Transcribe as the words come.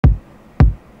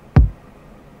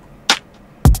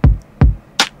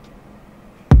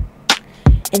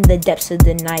In the depths of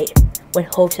the night, when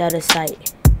hope's out of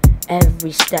sight,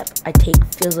 every step I take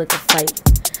feels like a fight.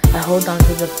 I hold on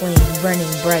to the flame burning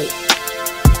bright,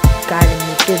 guiding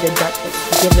me through the darkness,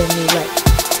 giving me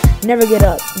light. Never get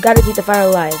up, gotta keep the fire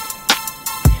alive.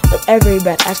 With every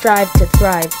breath I strive to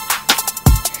thrive.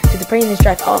 To the pain and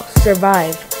strife I'll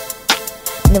survive.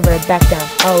 Never back down,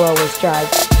 I'll always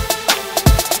strive.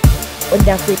 When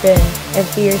down sleeping and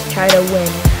fears try to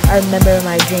win, I remember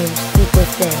my dreams deep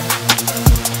within.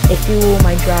 They fuel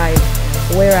my drive,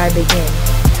 where I begin.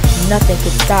 Nothing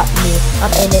can stop me,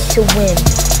 I'm in it to win.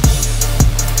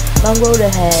 Long road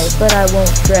ahead, but I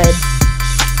won't dread.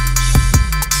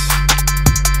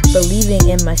 Believing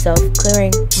in myself,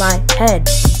 clearing my head.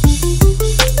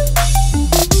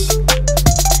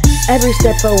 Every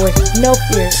step forward, no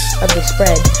fear of the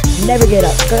spread. Never get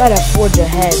up, gotta forge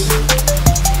ahead.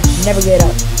 Never get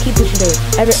up, keep pushing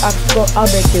through. Every obstacle I'll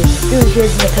break through. Through the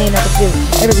tears and the pain I can do.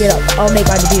 Never get up, I'll make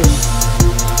my debut.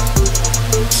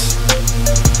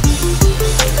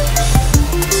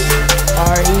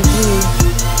 R.E.G.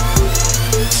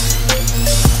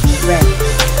 Red.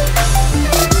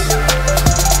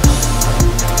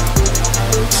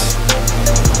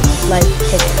 Life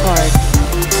hits hard,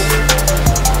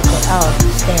 but I'll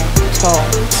stand tall.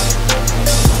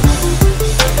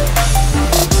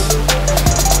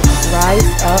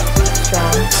 Rise up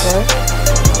stronger.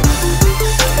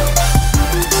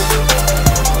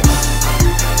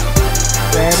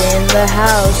 Red in the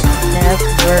house,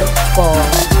 never fall.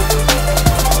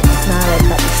 It's not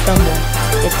about the stumble,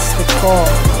 it's the call.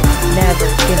 Never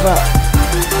give up.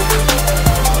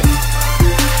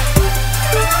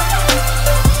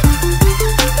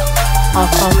 I'll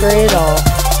conquer it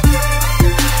all.